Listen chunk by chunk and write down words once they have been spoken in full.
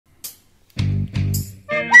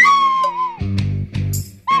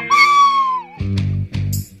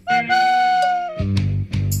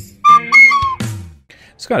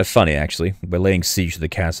kind of funny, actually. We're laying siege to the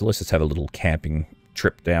castle. Let's just have a little camping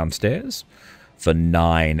trip downstairs for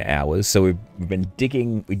 9 hours. So we've been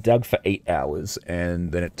digging. We dug for 8 hours,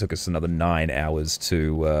 and then it took us another 9 hours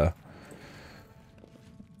to...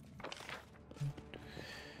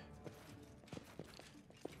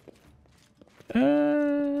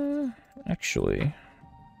 actually...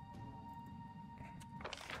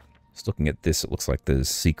 Just looking at this, it looks like there's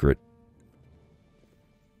secret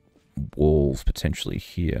walls potentially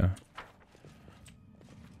here.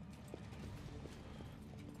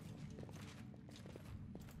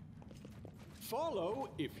 Follow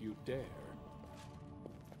if you dare.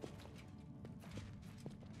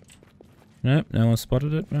 Nope, no one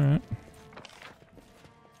spotted it. Alright.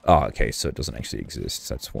 Oh, okay, so it doesn't actually exist,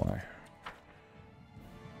 that's why.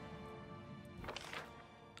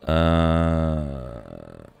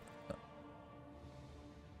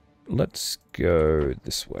 Let's go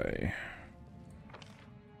this way.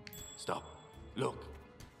 Stop. Look.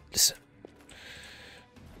 Listen.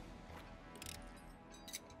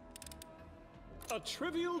 A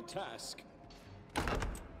trivial task.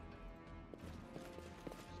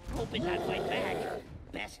 Hoping I'd fight back.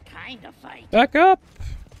 Best kind of fight. Back up!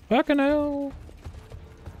 Fucking hell!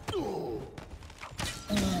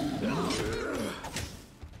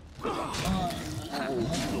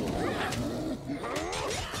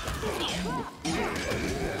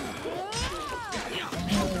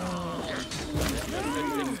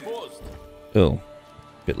 Oh,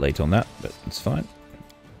 bit late on that, but it's fine.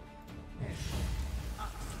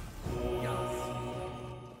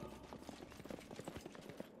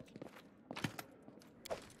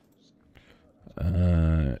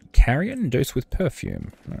 Carrion, dose with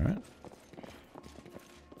perfume. Alright.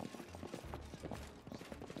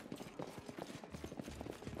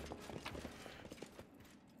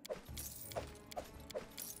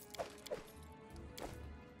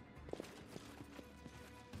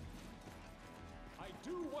 I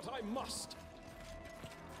do what I must.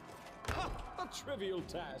 Ha! A trivial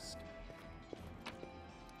task.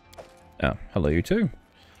 Oh, hello you too.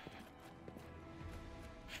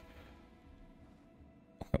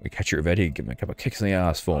 Let me catch your Erovetti, give me a couple of kicks in the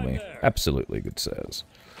ass for me. Absolutely, good sirs.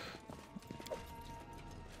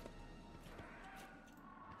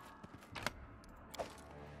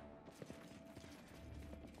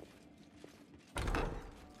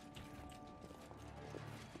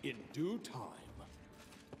 In due time.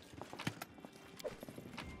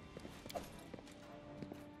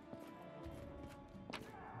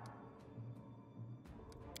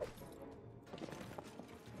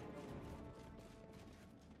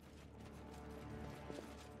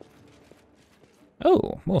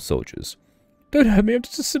 Oh, more soldiers. Don't hurt me, I'm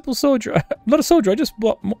just a simple soldier. I'm not a soldier, I just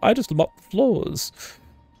mop floors.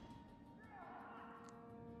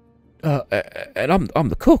 And I'm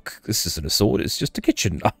the cook. This isn't a sword, it's just a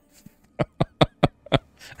kitchen.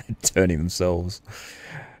 Turning themselves.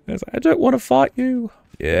 I don't want to fight you.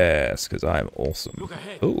 Yes, because I'm awesome. Look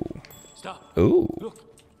ahead. Ooh. Stop. Ooh.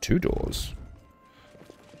 Look. 2 doors.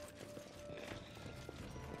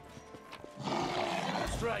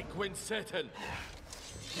 Strike when certain.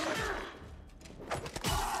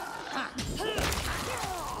 I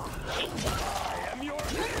am your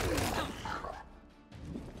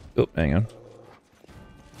Oh, hang on.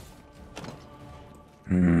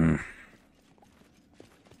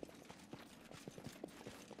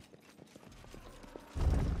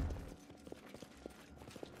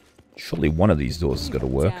 Surely one of these doors has got to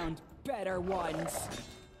work. Found better ones.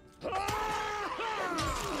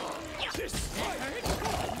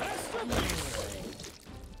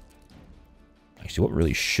 Actually, what we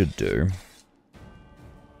really should do...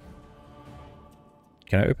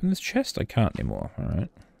 Can I open this chest? I can't anymore.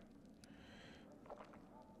 Alright.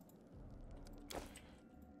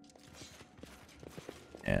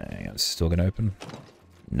 Hang on, it's still gonna open?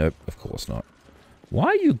 Nope, of course not. Why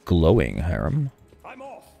are you glowing, Harem? I'm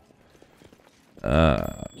off.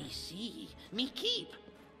 Me see, me keep.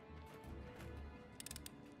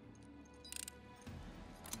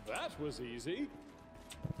 That was easy.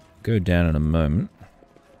 Go down in a moment.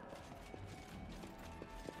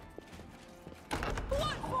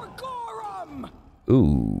 Blood for Gorham!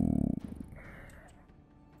 Ooh.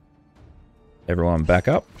 Everyone back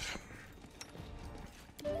up.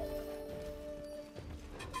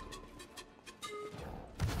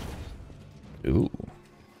 Ooh.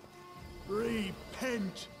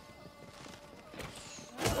 Repent.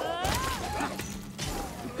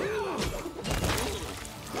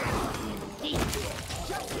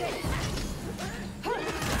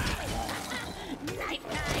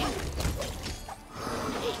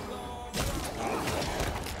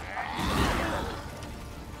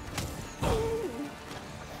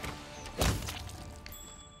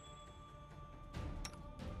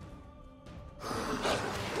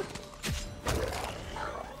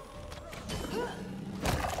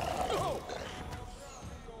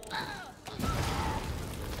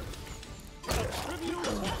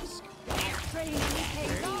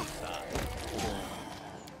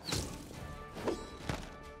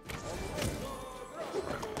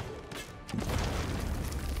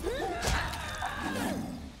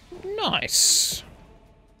 Nice.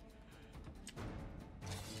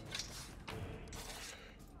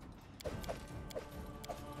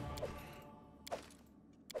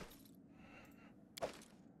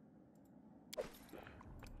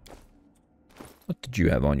 What did you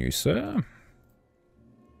have on you, sir?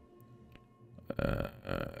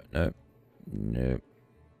 Nope. Nope.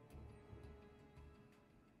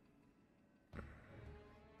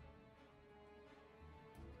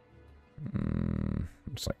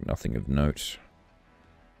 Looks like nothing of note.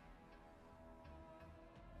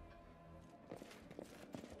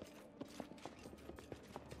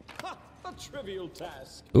 Ha! A trivial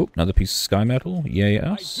task. Oh, another piece of sky metal. Yay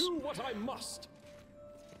I us. do what I must.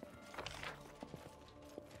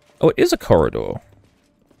 Oh, it is a corridor.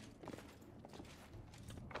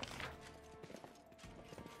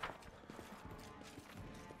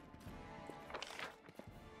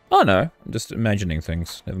 Oh no, I'm just imagining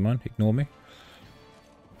things. Never mind, ignore me.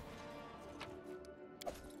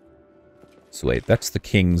 So wait, that's the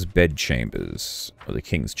king's bed chambers. Or the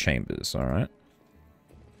king's chambers, alright.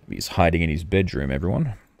 He's hiding in his bedroom,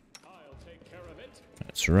 everyone. I'll take care of it.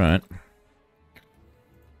 That's right.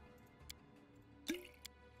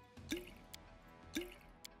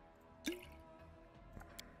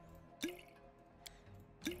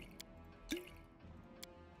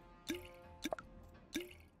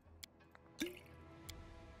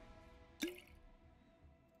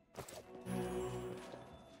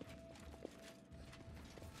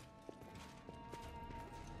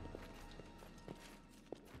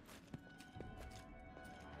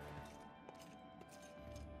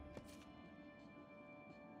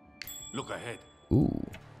 Look ahead. Ooh.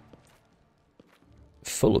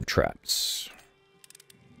 Full of traps.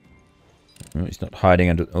 Oh, he's not hiding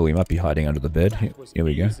under... Oh, he might be hiding under the bed. Here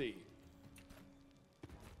we go. Easy.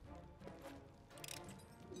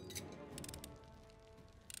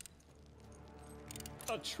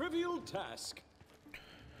 A trivial task.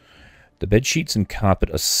 The bed sheets and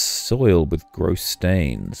carpet are soiled with gross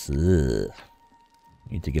stains. Ugh.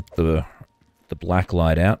 Need to get the black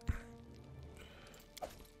light out.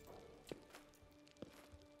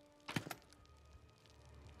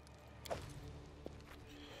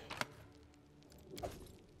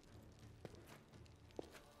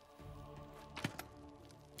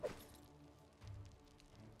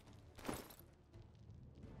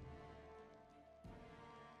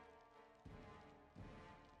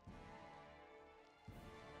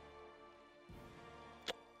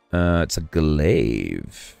 It's a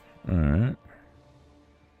glaive. Alright.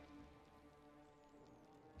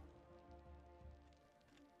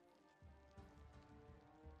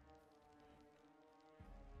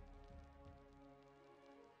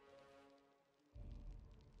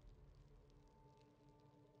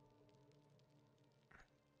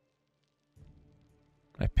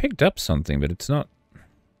 I picked up something, but it's not...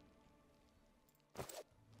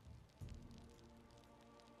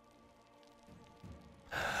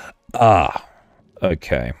 Ah,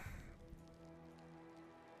 okay.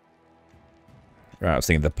 Right, I was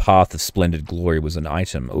thinking the Path of Splendid Glory was an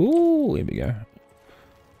item. Ooh, here we go.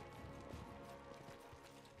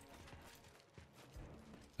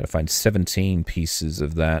 Gotta find 17 pieces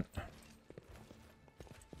of that.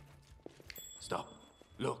 Stop.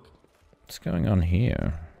 Look. What's going on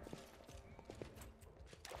here?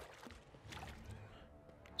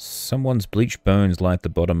 Someone's bleached bones lie at the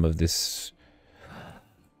bottom of this...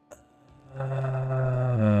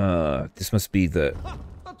 this must be the...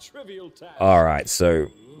 A trivial task. Alright, so...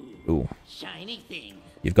 Ooh. Shiny thing.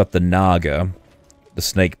 You've got the Naga, the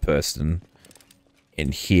snake person,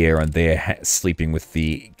 in here, and they're sleeping with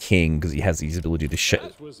the king, because he has his ability to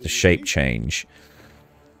shape change.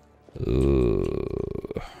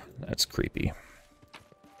 Ooh, that's creepy.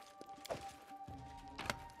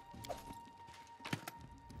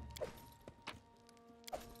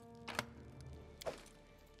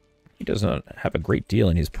 He doesn't have a great deal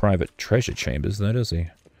in his private treasure chambers, though, does he?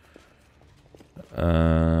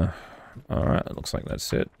 Alright, it looks like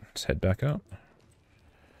that's it. Let's head back up.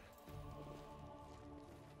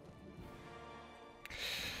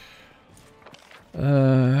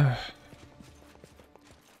 Oh,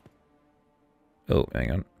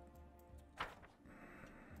 hang on.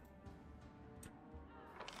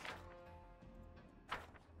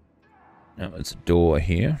 Now there's a door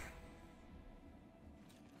here.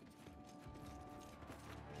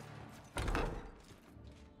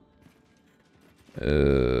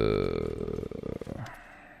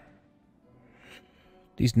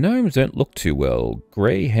 These gnomes don't look too well.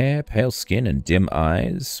 Grey hair, pale skin, and dim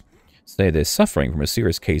eyes. Say they're suffering from a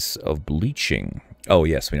serious case of bleaching. Oh,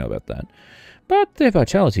 yes, we know about that. but their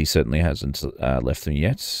vitality certainly hasn't left them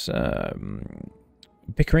yet.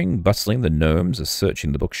 Bickering, bustling, the gnomes are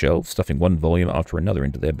searching the bookshelves, stuffing one volume after another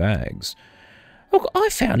into their bags. Look, I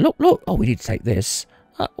found, look. Oh, we need to take this.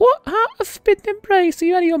 What? Heart of Forbidden Embrace? Are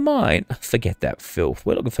you out of your mind? Forget that filth.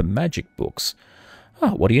 We're looking for magic books.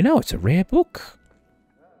 Oh, what do you know? It's a rare book.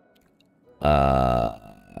 Who are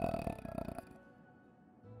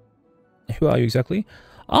you exactly?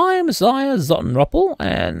 I'm Zaya Zottenroppel,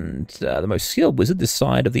 and the most skilled wizard this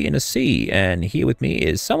side of the inner sea, and here with me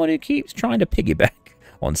is someone who keeps trying to piggyback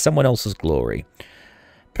on someone else's glory.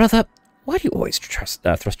 Brother, why do you always thrust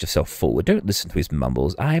yourself forward? Don't listen to his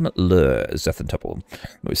mumbles. I'm Lur Zottenroppel,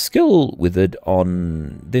 most skilled wizard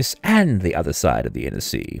on this and the other side of the inner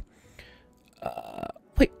sea.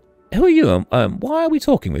 Wait, who are you? Why are we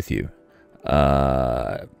talking with you?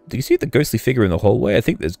 Do you see the ghostly figure in the hallway? I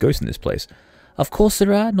think there's ghosts in this place. Of course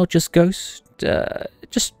there are, not just ghosts.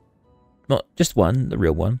 Just one, the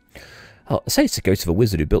real one. Oh, say it's the ghost of a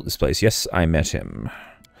wizard who built this place. Yes, I met him.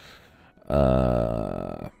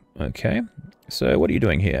 Okay. So, what are you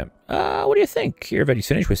doing here? What do you think? Erovetti's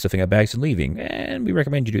finished. We're stuffing our bags and leaving, and we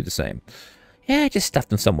recommend you do the same. Yeah, just stuff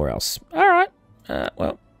them somewhere else. Alright.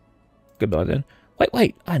 Well, goodbye then.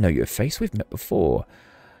 Wait, I know your face. We've met before.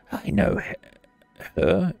 I know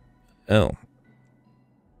her. Oh.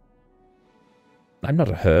 I'm not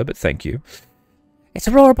a her, but thank you. It's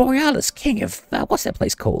Aurora Borealis, king of, what's that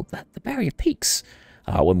place called? The Barrier Peaks.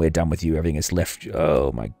 When we're done with you, everything is left.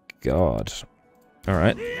 Oh my god.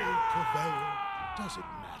 Alright. Does it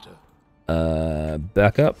matter?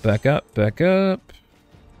 Back up. They go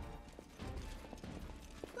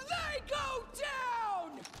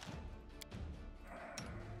down!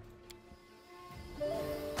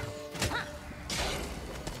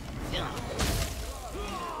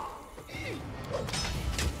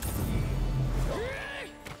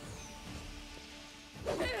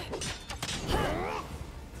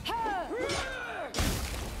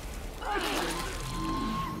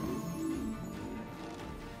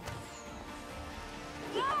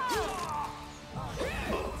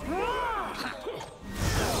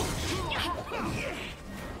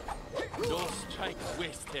 Your strength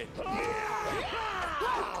wasted.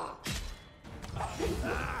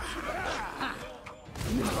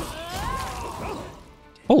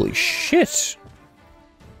 Holy shit!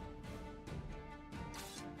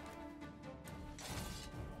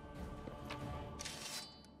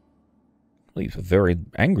 These are very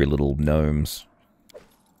angry little gnomes.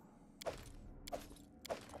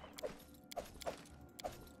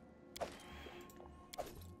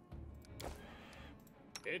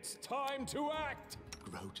 It's time to act.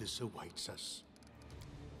 Grotus awaits us.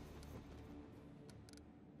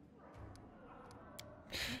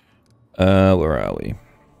 Where are we?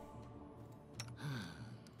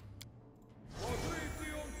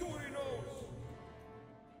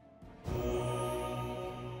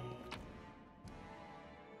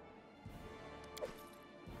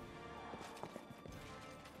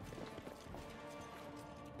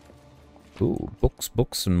 Ooh,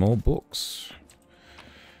 books, and more books.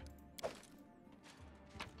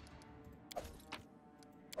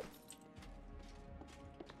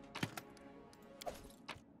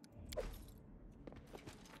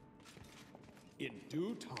 In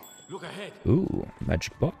due time. Look ahead. Ooh,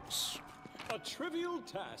 magic box. A trivial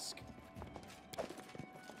task.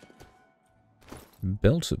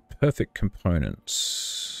 Belt of perfect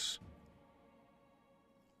components.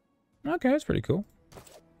 Okay, that's pretty cool.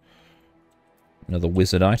 Another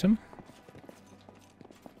wizard item.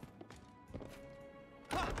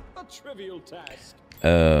 A trivial task.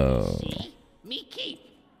 Oh. See? Me keep.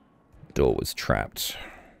 Door was trapped.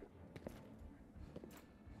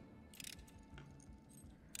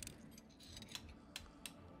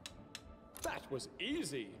 That was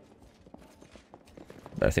easy.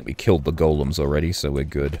 I think we killed the golems already, so we're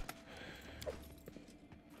good.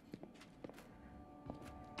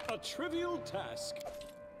 A trivial task.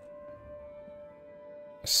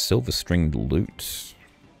 Silver stringed loot.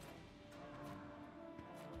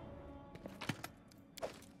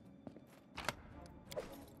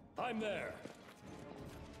 I'm there.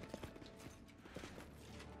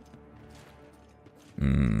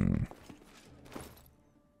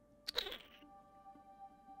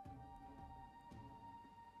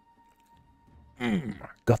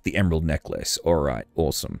 Got the emerald necklace. Alright,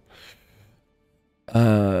 awesome.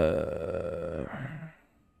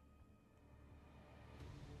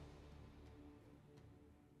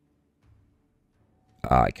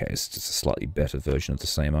 Okay, it's just a slightly better version of the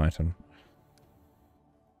same item.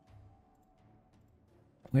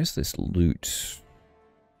 Where's this loot?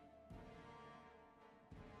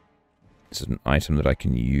 This is an item that I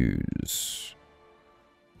can use.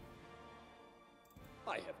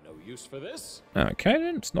 I have no use for this. Okay,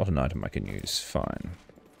 then it's not an item I can use. Fine.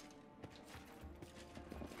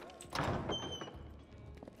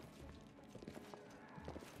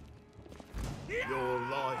 Your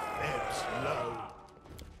life ebbs low.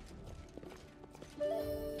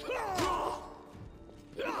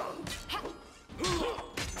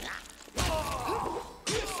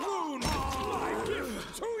 This wound, my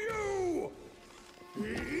gift to you.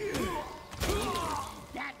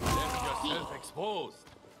 Exposed.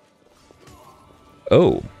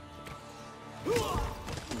 Oh.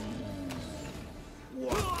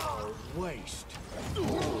 What a waste.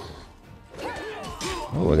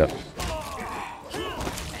 Oh, I got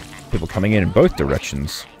people coming in both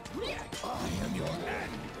directions.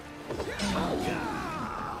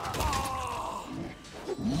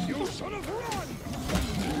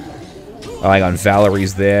 Oh, hang on,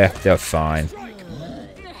 Valerie's there. They're fine.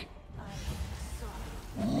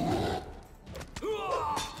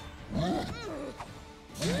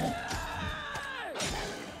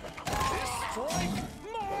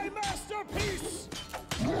 My masterpiece.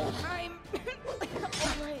 I'm alright.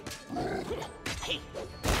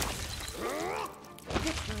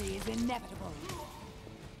 Victory is inevitable.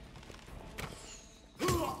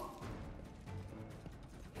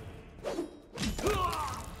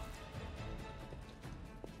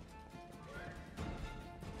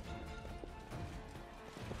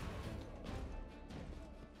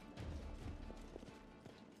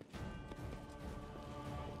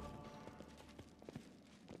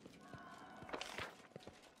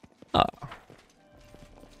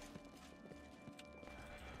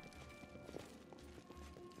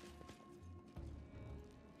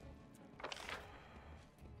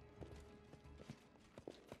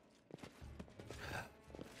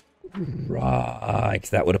 Right,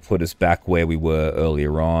 that would have put us back where we were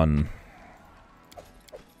earlier on.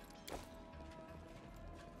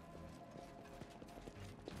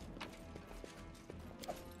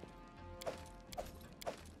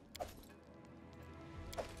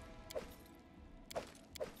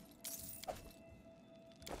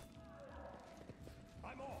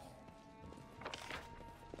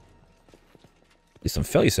 At least I'm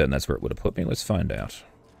fairly certain that's where it would have put me. Let's find out.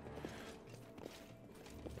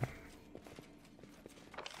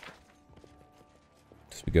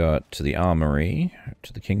 So we got to the armory,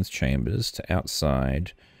 to the king's chambers, to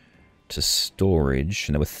outside, to storage,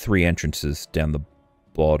 and there were 3 entrances down the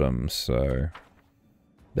bottom, so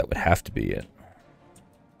that would have to be it.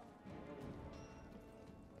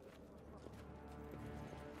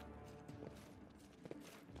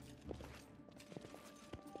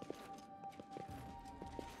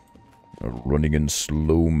 Running in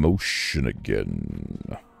slow motion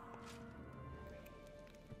again.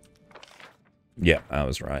 Yeah, I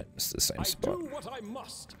was right. It's the same I spot. do what I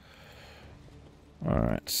must.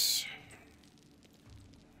 Alright.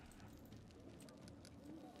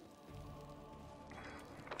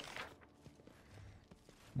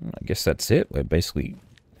 I guess that's it. We're basically...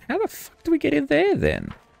 How the fuck do we get in there, then?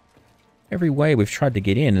 Every way we've tried to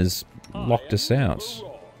get in has locked us out.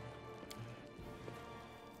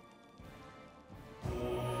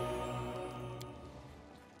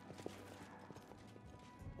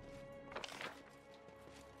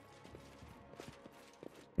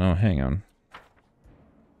 Oh, hang on.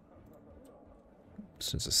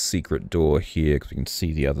 So there's a secret door here, because we can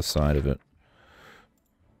see the other side of it.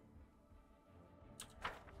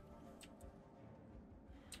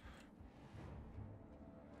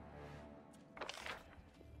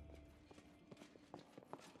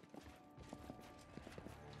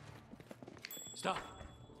 Stop.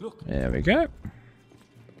 Look. There we go.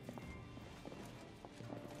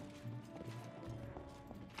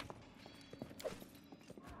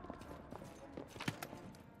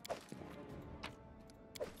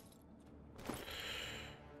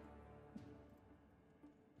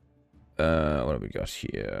 What have we got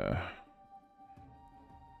here?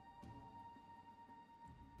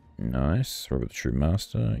 Nice. Robert the True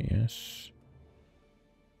Master, yes.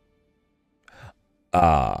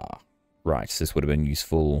 Ah. Right, this would have been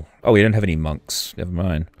useful. Oh, we don't have any monks. Never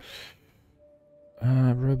mind.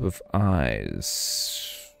 Robe of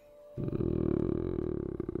Eyes.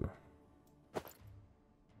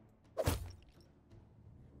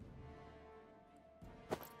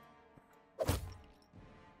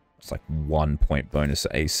 It's like 1 point bonus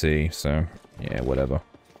to AC, so yeah, whatever.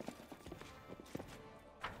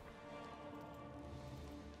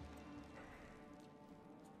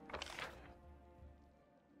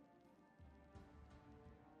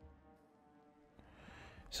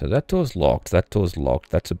 So that door's locked. That door's locked.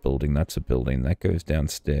 That's a building. That's a building. That goes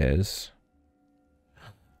downstairs.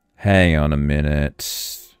 Hang on a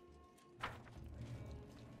minute.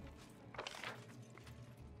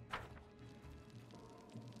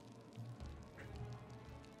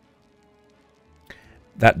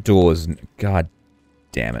 That door's... God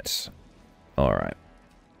damn it. Alright.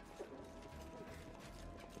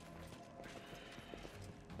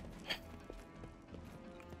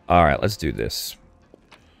 Alright, let's do this.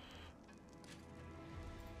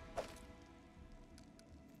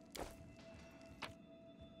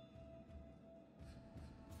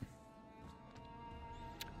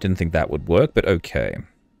 Didn't think that would work, but okay.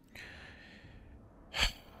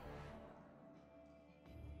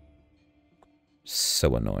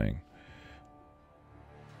 So annoying.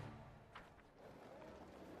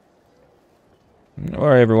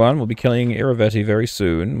 Alright everyone, we'll be killing Erovetti very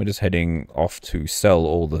soon. We're just heading off to sell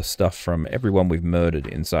all the stuff from everyone we've murdered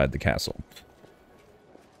inside the castle.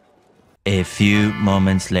 A few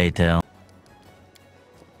moments later.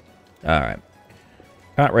 Alright.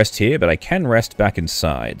 Can't rest here, but I can rest back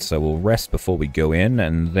inside. So we'll rest before we go in,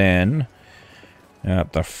 and then...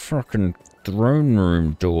 the frickin' throne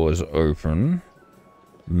room doors open.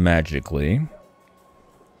 Magically.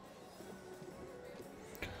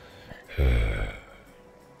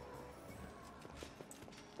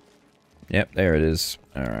 Yep, there it is.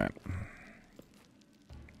 Alright.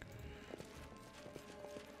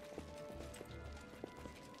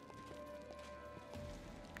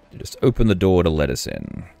 Just open the door to let us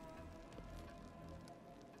in.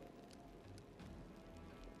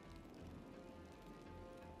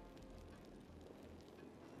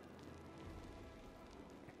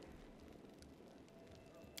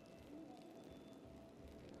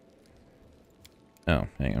 Oh,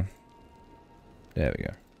 hang on. There we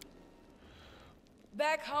go.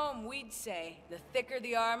 Back home, we'd say, the thicker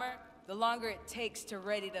the armor, the longer it takes to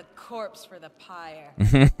ready the corpse for the pyre.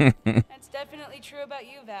 That's definitely true about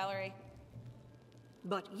you, Valerie.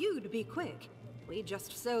 But you'd be quick. We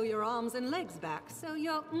just sew your arms and legs back, so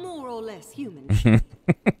you're more or less human.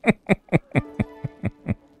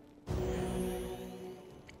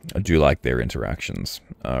 I do like their interactions.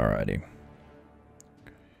 Alrighty.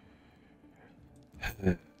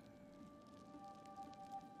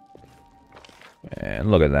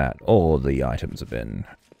 And look at that. All the items have been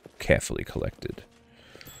carefully collected.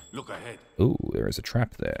 Look ahead. Ooh, there is a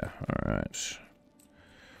trap there. Alright.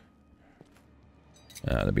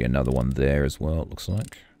 There'll be another one there as well, it looks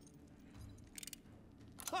like.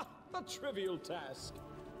 Ha! A trivial task.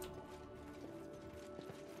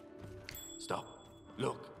 Stop.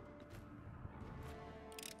 Look.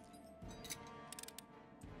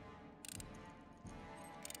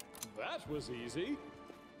 That was easy.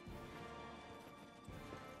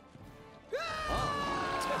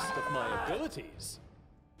 Ah, test of my abilities.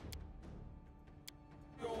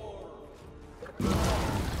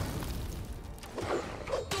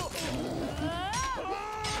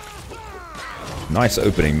 Nice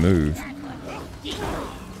opening move.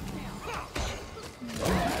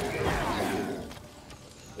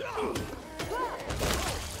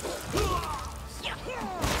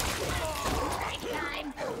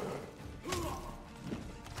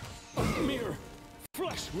 A mere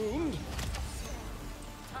flesh wound.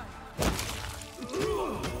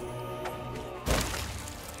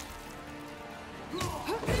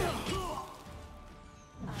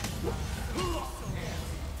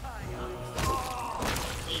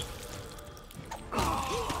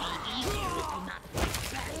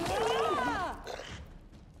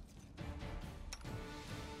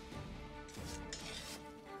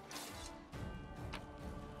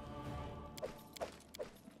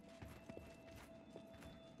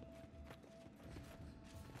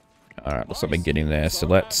 Alright, looks like we're getting there, so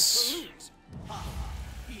let's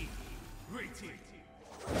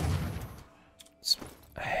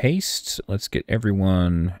haste. Let's get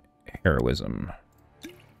everyone heroism.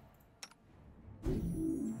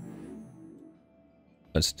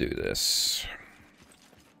 Let's do this.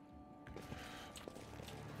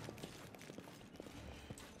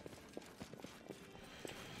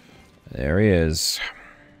 There he is.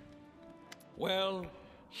 Well,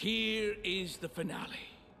 here is the finale.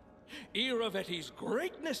 Erovetti's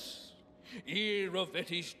greatness,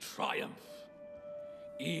 Erovetti's triumph,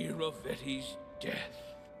 Erovetti's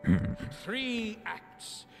death. 3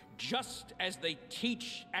 acts, just as they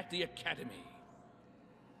teach at the academy.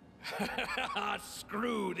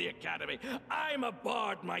 Screw the academy. I'm a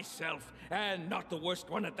bard myself, and not the worst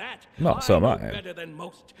one at that. No, so am know I. better than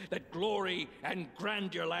most that glory and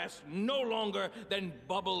grandeur last no longer than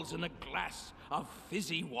bubbles in a glass of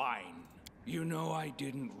fizzy wine. You know I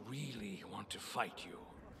didn't really want to fight you.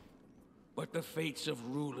 But the fates of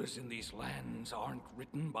rulers in these lands aren't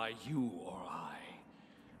written by you or I,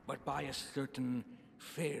 but by a certain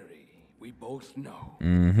fairy we both know.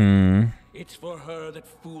 It's for her that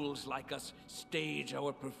fools like us stage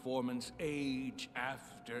our performance age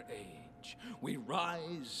after age. We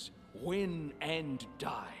rise, win, and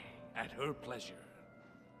die at her pleasure.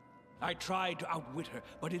 I tried to outwit her,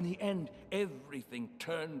 but in the end, everything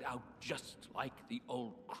turned out just like the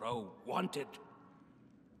old crow wanted.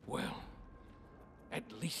 Well,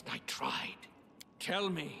 at least I tried. Tell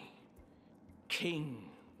me, king,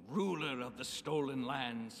 ruler of the stolen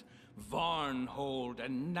lands, Varnhold,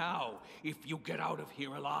 and now, if you get out of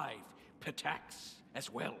here alive, Pitax as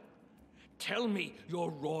well. Tell me, your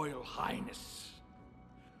royal highness,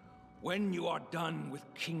 when you are done with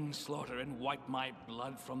Kingslaughter and wipe my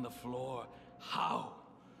blood from the floor, how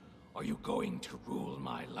are you going to rule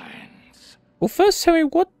my lands? Well, first tell me,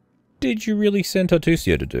 what did you really send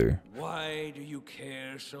Tartusio to do? Why do you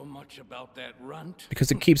care so much about that runt? Because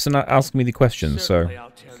it keeps on asking me the questions, so... Certainly I'll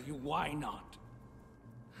tell you why not.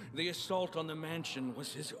 The assault on the mansion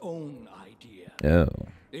was his own idea. Oh.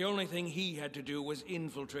 The only thing he had to do was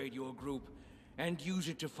infiltrate your group and use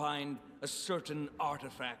it to find a certain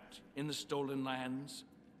artifact in the stolen lands.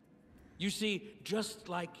 You see, just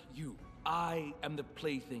like you, I am the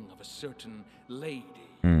plaything of a certain lady.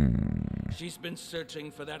 She's been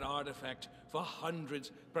searching for that artifact for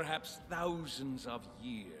hundreds, perhaps thousands of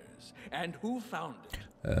years. And who found it?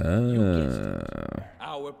 You guessed it.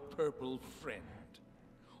 Our purple friend.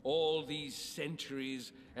 All these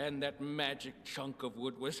centuries, and that magic chunk of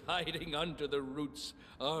wood was hiding under the roots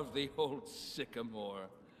of the old sycamore.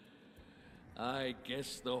 I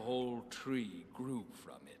guess the whole tree grew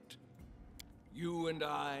from it. You and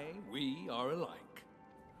I, we are alike.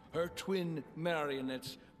 Her twin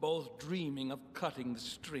marionettes, both dreaming of cutting the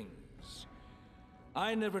strings.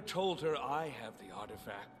 I never told her I have the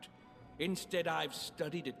artifact. Instead, I've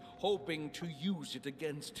studied it, hoping to use it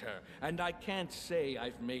against her, and I can't say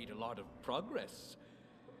I've made a lot of progress.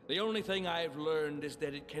 The only thing I've learned is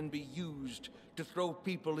that it can be used to throw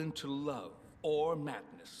people into love or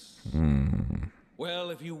madness.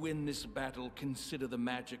 Well, if you win this battle, consider the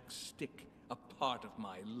magic stick a part of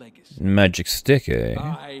my legacy. Magic stick, eh?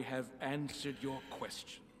 I have answered your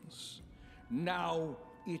questions. Now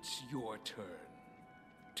it's your turn.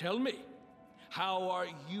 Tell me, how are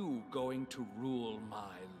you going to rule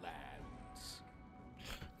my lands?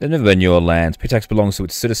 They've never been your lands. Pitax belongs to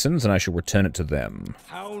its citizens, and I shall return it to them.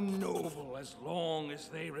 How noble, as long as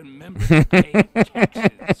they remember to pay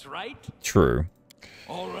taxes, right? True.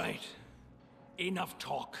 All right. Enough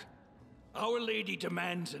talk. Our lady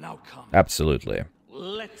demands an outcome. Absolutely.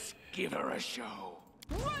 Let's give her a show.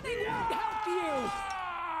 Running won't help you!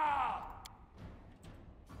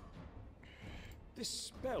 This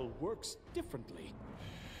spell works differently.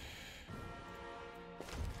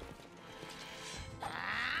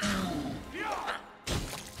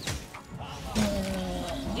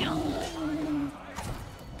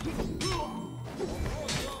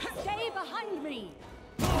 Stay behind me!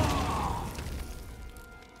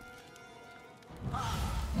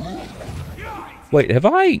 Wait, have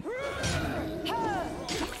I...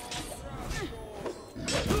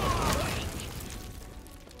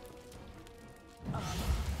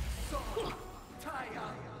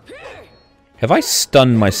 Have I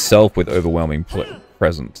stunned myself with overwhelming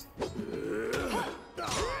presence?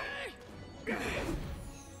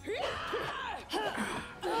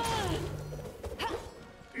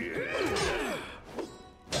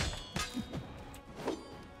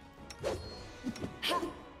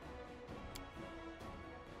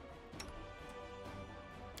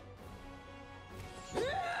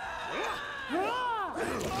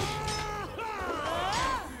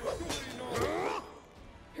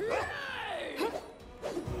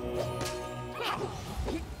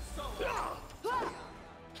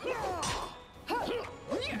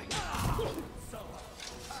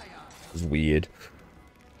 It's weird.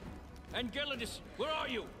 Angelidus, where are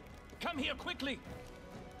you? Come here quickly.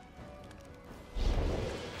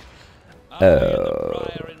 I and the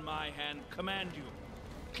briar in my hand command you.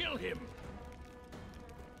 Kill him.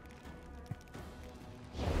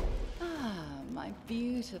 Ah, my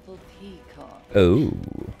beautiful peacock. Oh.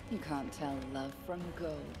 You can't tell love from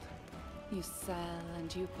gold. You sell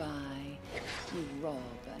and you buy, you rob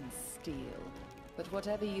and steal. But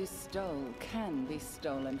whatever you stole can be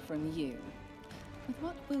stolen from you. With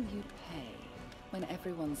what will you pay when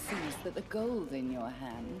everyone sees that the gold in your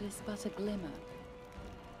hand is but a glimmer?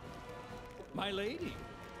 My lady,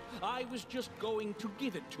 I was just going to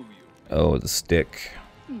give it to you. Oh, the stick.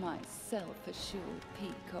 My self-assured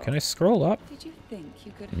peacock. Can I scroll up? Did you think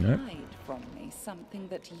you could Nope. hide from me something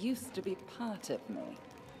that used to be part of me?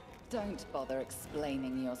 Don't bother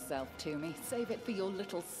explaining yourself to me. Save it for your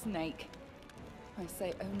little snake. I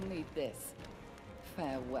say only this.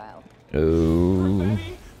 Farewell. Oh.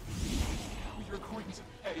 You're going to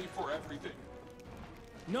pay for everything.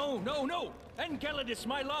 No, no, no! Enceladus,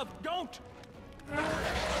 my love, don't!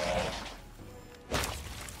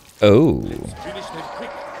 Oh. Finish them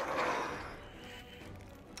quick.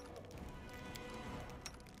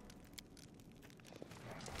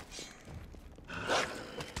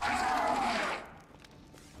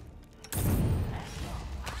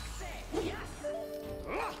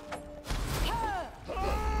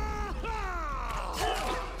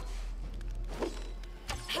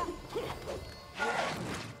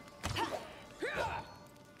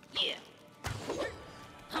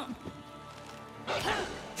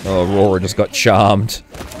 Oh, Aurora just got charmed.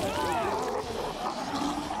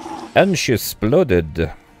 And she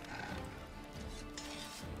exploded.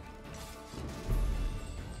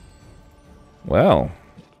 Well.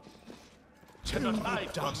 To the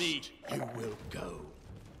light of me, you will go.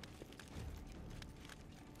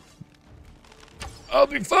 I'll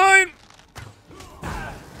be fine.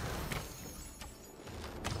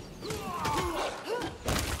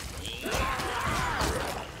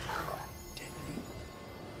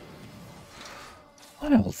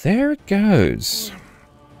 Well, there it goes.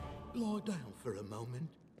 Lie down for a moment.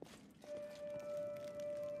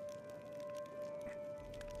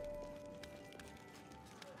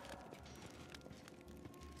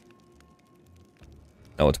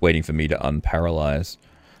 Oh, it's waiting for me to unparalyze.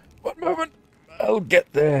 One moment, I'll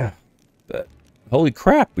get there. But holy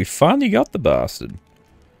crap, we finally got the bastard.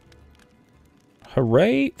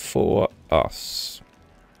 Hooray for us.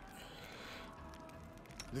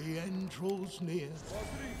 The end draws near.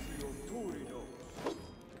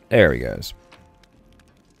 There he goes.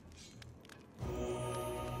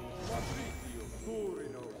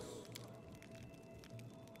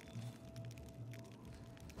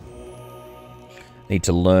 Need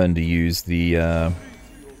to learn to use the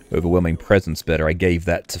overwhelming presence better. I gave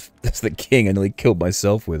that to the king and nearly killed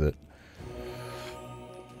myself with it.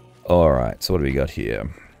 Alright, so what do we got here?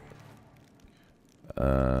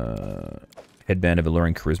 Headband of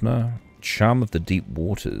Alluring Charisma. Charm of the Deep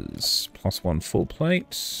Waters. +1 full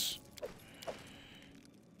plate.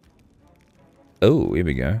 Oh, here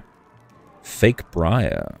we go. Fake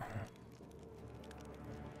Briar.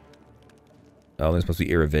 Oh, this must be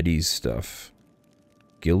Erovetti's stuff.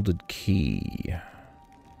 Gilded Key.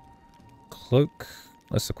 Cloak.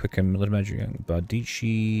 Less a quick and little magic.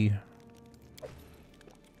 Bardici.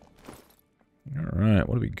 Alright,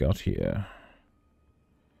 what do we got here?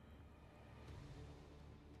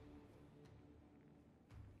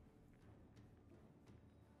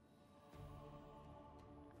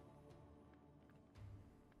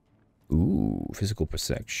 Ooh, physical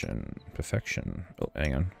perfection. Perfection. Oh,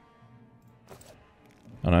 hang on.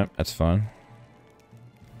 Oh no, that's fine.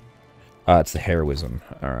 Ah, it's the heroism.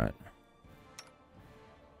 Alright.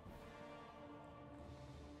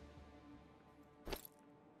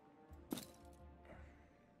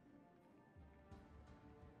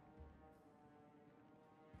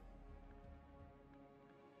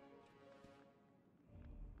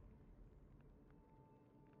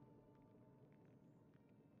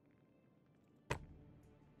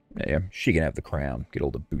 Yeah, she can have the crown. Get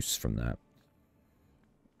all the boosts from that.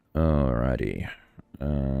 Alrighty.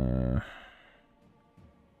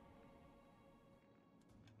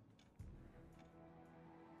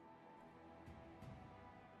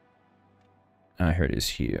 Here it is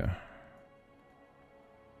here.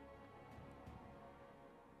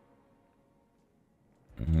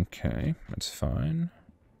 Okay, that's fine.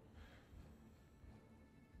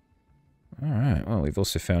 Alright, well, we've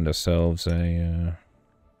also found ourselves a,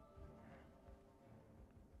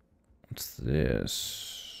 what's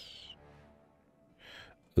this?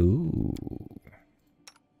 Ooh.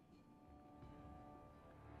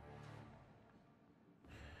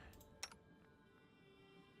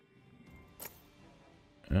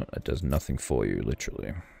 No, that does nothing for you,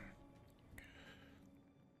 literally.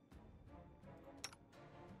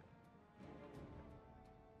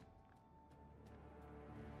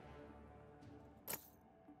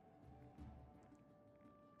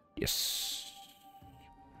 Yes.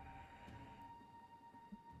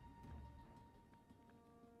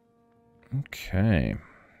 Okay.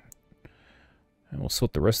 And we'll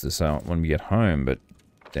sort the rest of this out when we get home, but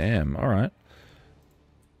damn, alright.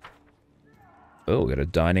 Oh, we got a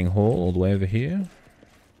dining hall all the way over here.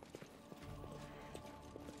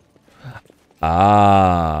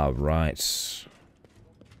 Ah, right.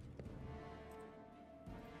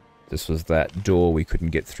 This was that door we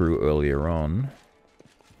couldn't get through earlier on.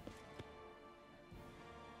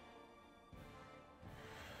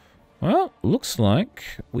 Well, looks like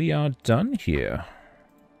we are done here.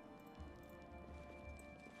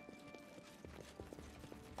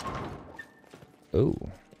 Oh.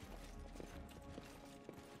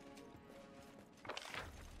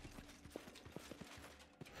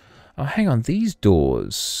 Oh, hang on. These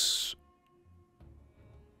doors...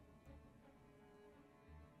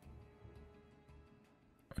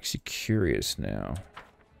 Makes you curious now.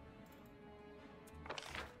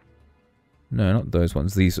 No, not those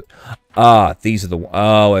ones. These... Ah, these are the...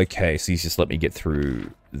 Oh, okay. So these just let me get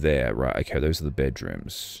through there. Right, okay. Those are the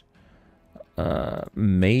bedrooms.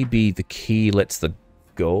 Maybe the key lets the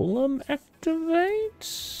golem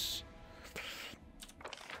activate?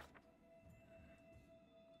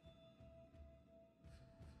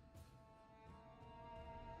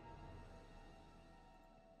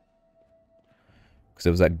 Because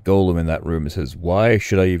there was that golem in that room that says, why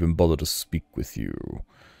should I even bother to speak with you?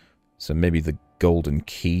 So maybe the golden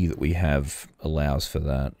key that we have allows for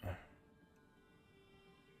that.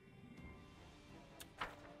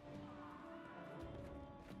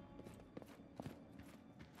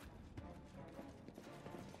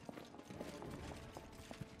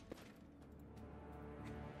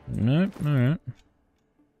 Nope, alright.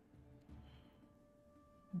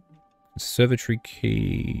 Servitory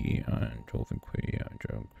key, iron dwarven key, iron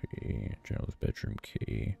general key, general's bedroom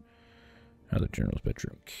key. Other general's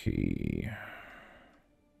bedroom key.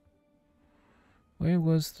 Where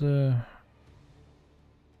was the...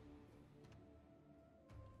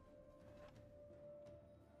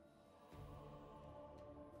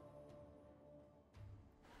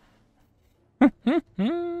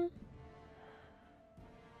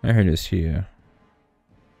 There it is here.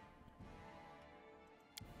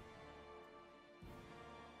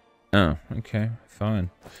 Oh, okay, fine.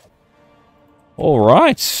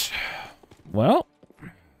 Alright. Well,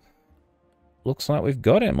 looks like we've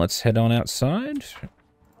got him. Let's head on outside.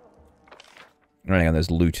 Hang on, there's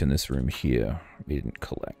loot in this room here. We didn't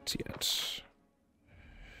collect yet.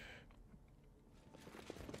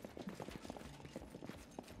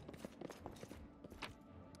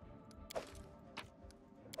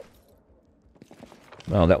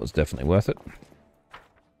 Well, that was definitely worth it.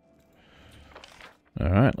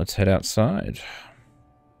 Alright, let's head outside.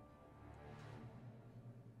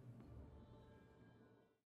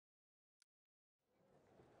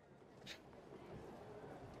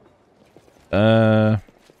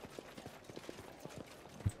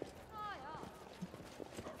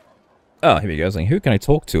 Oh, here we go. I was like, who can I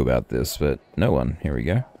talk to about this? But no one. Here we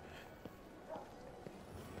go.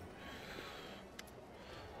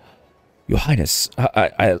 Your Highness,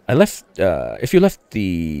 I left, if you left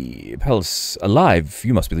the palace alive,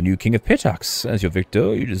 you must be the new King of Pitax. As your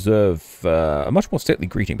victor, you deserve a much more stately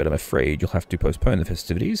greeting, but I'm afraid you'll have to postpone the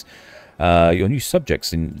festivities. Your new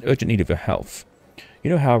subject's in urgent need of your help.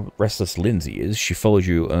 You know how restless Lindsay is? She followed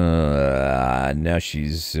you, now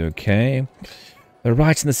she's okay. There are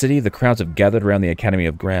riots in the city, the crowds have gathered around the Academy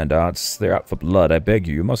of Grand Arts. They're out for blood, I beg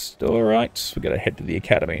you, you must... Alright, we gotta head to the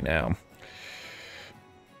Academy now.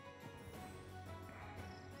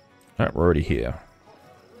 Alright, we're already here.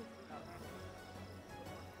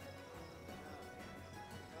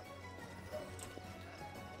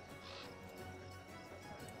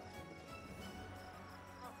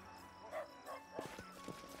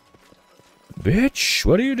 Bitch,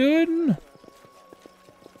 what are you doing?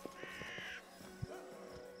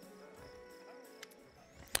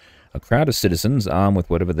 A crowd of citizens, armed with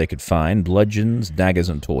whatever they could find, bludgeons, daggers,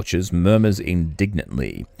 and torches, murmurs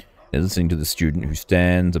indignantly. They're listening to the student who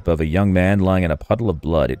stands above a young man lying in a puddle of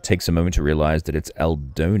blood. It takes a moment to realize that it's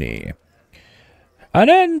Aldoni. An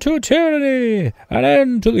end to tyranny! An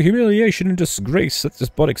end to the humiliation and disgrace that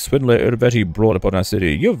despotic swindler Erovetti brought upon our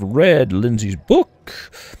city. You've read Lindsay's book,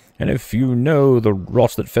 and if you know the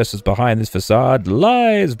rot that festers behind this facade,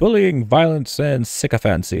 lies, bullying, violence, and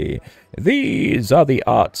sycophancy, these are the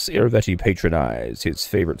arts Erovetti patronized. His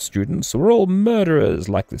favorite students were all murderers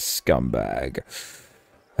like this scumbag.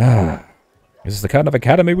 Ah, this is the kind of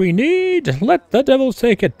academy we need. Let the devils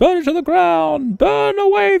take it. Burn it to the ground. Burn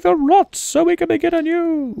away the rot so we can begin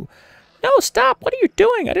anew. No, stop. What are you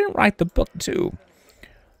doing? I didn't write the book to.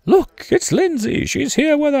 Look, it's Lindsay. She's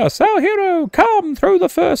here with us. Our hero. Come, throw the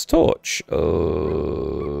first torch.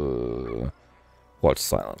 Watch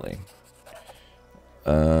silently.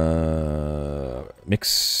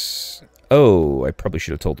 Mix. Oh, I probably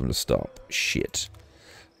should have told them to stop. Shit.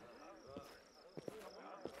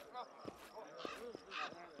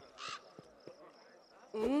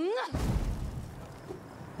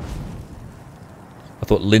 I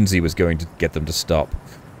thought Lindsay was going to get them to stop.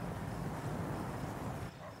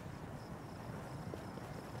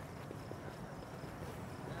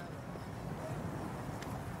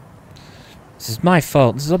 This is my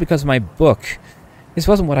fault. This is all because of my book. This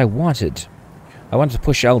wasn't what I wanted. I wanted to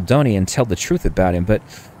push Aldoni and tell the truth about him, but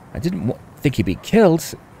I didn't think he'd be killed.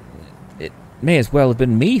 It may as well have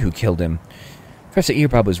been me who killed him. Professor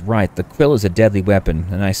Earbob was right. The quill is a deadly weapon,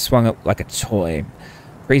 and I swung it like a toy,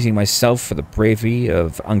 praising myself for the bravery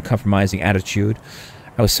of uncompromising attitude.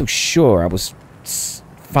 I was so sure I was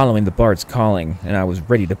following the bard's calling, and I was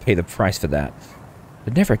ready to pay the price for that.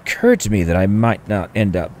 It never occurred to me that I might not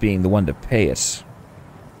end up being the one to pay it.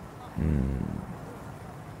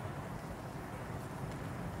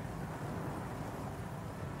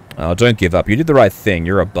 Oh, don't give up. You did the right thing.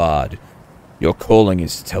 You're a bard. Your calling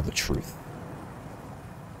is to tell the truth.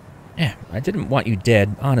 Yeah, I didn't want you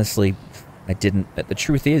dead. Honestly, I didn't. But the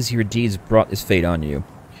truth is, your deeds brought this fate on you.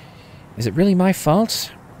 Is it really my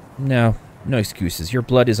fault? No. No excuses. Your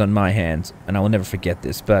blood is on my hands, and I will never forget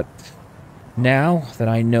this, but... now that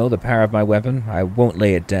I know the power of my weapon, I won't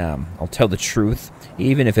lay it down. I'll tell the truth,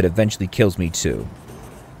 even if it eventually kills me too.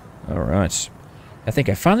 Alright. I think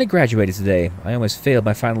I finally graduated today. I almost failed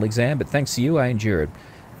my final exam, but thanks to you, I endured.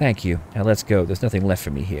 Thank you. Now let's go. There's nothing left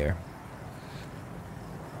for me here.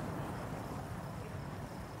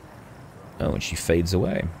 Oh, and she fades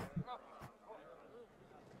away.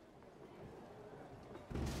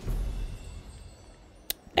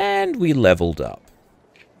 And we leveled up.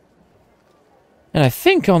 And I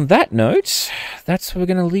think on that note, that's where we're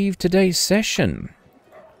going to leave today's session.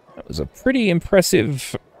 That was a pretty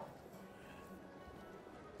impressive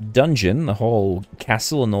dungeon, the whole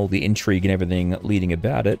castle and all the intrigue and everything leading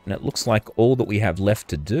about it. And it looks like all that we have left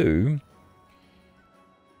to do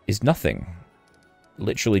is nothing.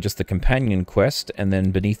 Literally just the companion quest and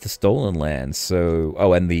then Beneath the Stolen Lands. So,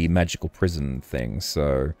 oh, and the magical prison thing.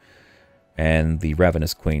 So... and the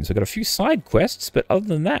Ravenous Queen. So we've got a few side quests, but other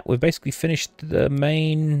than that, we've basically finished the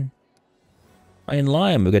main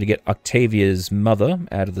line. We've got to get Octavia's mother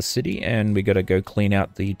out of the city, and we've got to go clean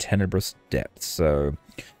out the Tenebrous Depths. So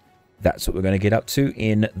that's what we're going to get up to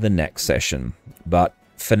in the next session. But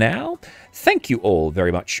for now, thank you all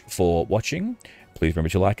very much for watching. Please remember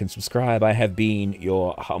to like and subscribe. I have been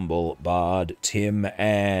your humble bard, Tim,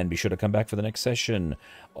 and be sure to come back for the next session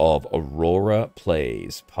of Aurora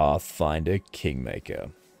Plays Pathfinder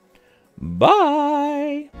Kingmaker.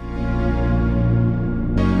 Bye!